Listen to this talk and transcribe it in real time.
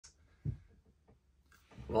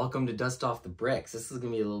Welcome to Dust Off the Bricks. This is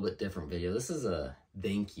going to be a little bit different video. This is a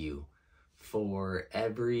thank you for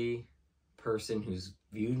every person who's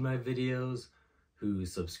viewed my videos, who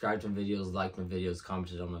subscribed to my videos, liked my videos,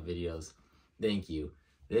 commented on my videos. Thank you.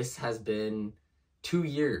 This has been 2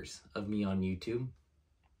 years of me on YouTube,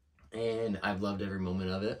 and I've loved every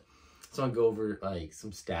moment of it. So I'll go over like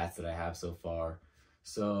some stats that I have so far.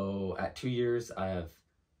 So at 2 years, I have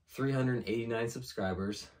 389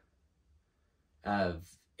 subscribers. I have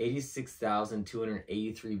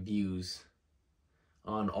 86,283 views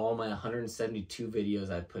on all my 172 videos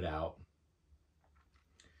I've put out.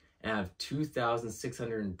 And I have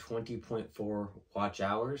 2,620.4 watch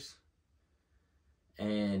hours.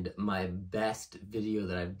 And my best video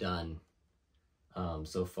that I've done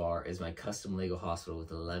so far is my custom Lego hospital with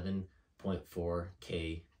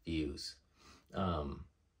 11.4K views.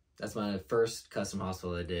 That's my first custom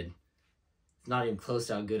hospital I did. It's not even close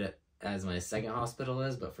to how good as my second hospital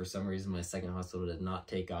is, but for some reason my second hospital did not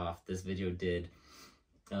take off. This video did.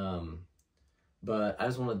 But I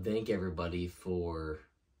just want to thank everybody for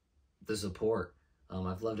the support.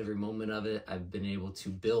 I've loved every moment of it. I've been able to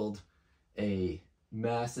build a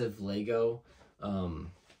massive Lego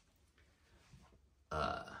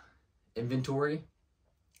inventory,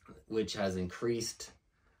 which has increased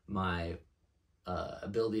my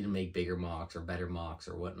ability to make bigger mocks or better mocks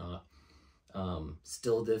or whatnot.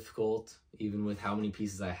 Still difficult, even with how many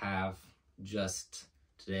pieces I have. Just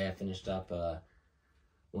today I finished up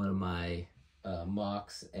one of my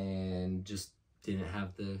mocks and just didn't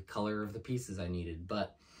have the color of the pieces I needed,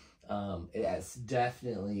 but it has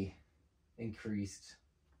definitely increased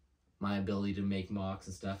my ability to make mocks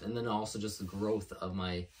and stuff, and then also just the growth of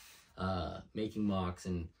my making mocks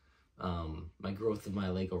and my growth of my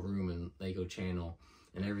Lego room and Lego channel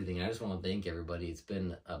and everything. I just want to thank everybody. It's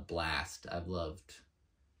been a blast. I've loved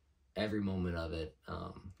every moment of it.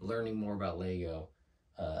 Learning more about Lego.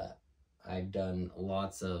 I've done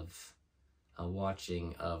lots of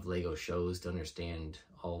watching of Lego shows to understand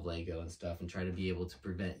all of Lego and stuff, and try to be able to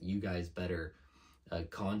prevent you guys better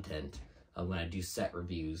content when I do set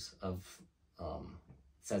reviews of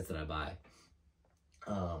sets that I buy.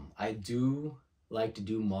 I do like to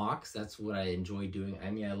do mocks. That's what I enjoy doing.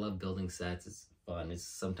 I mean, I love building sets. It's fun. It's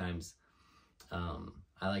sometimes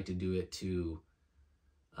I like to do it to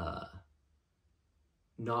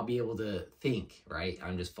not be able to think, right?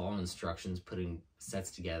 I'm just following instructions, putting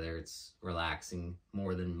sets together. It's relaxing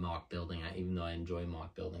more than mock building, even though I enjoy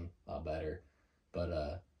mock building a lot better.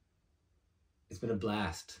 But it's been a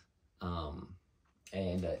blast.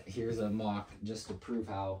 And here's a mock just to prove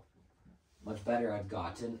how much better I've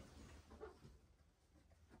gotten.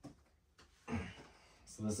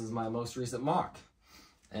 So this is my most recent mock.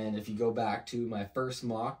 And if you go back to my first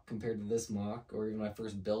mock compared to this mock, or even my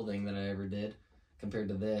first building that I ever did compared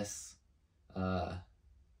to this, I've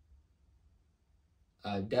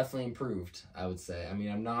definitely improved, I would say. I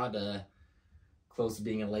mean, I'm not close to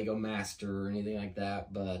being a Lego master or anything like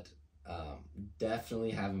that, but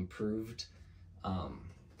definitely have improved.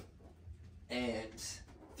 And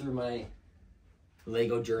through my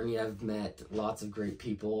Lego journey, I've met lots of great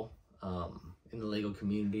people in the Lego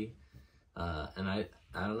community. And I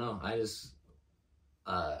don't know, I just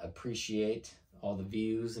appreciate all the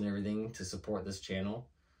views and everything to support this channel.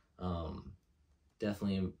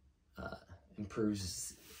 Definitely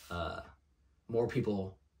improves more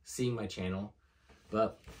people seeing my channel.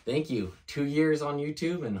 But thank you. 2 years on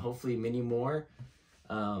YouTube and hopefully many more.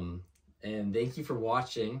 And thank you for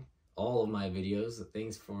watching all of my videos.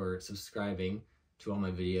 Thanks for subscribing to all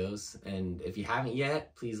my videos. And if you haven't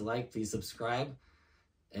yet, please like, please subscribe,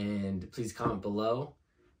 and please comment below.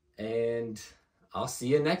 And I'll see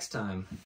you next time.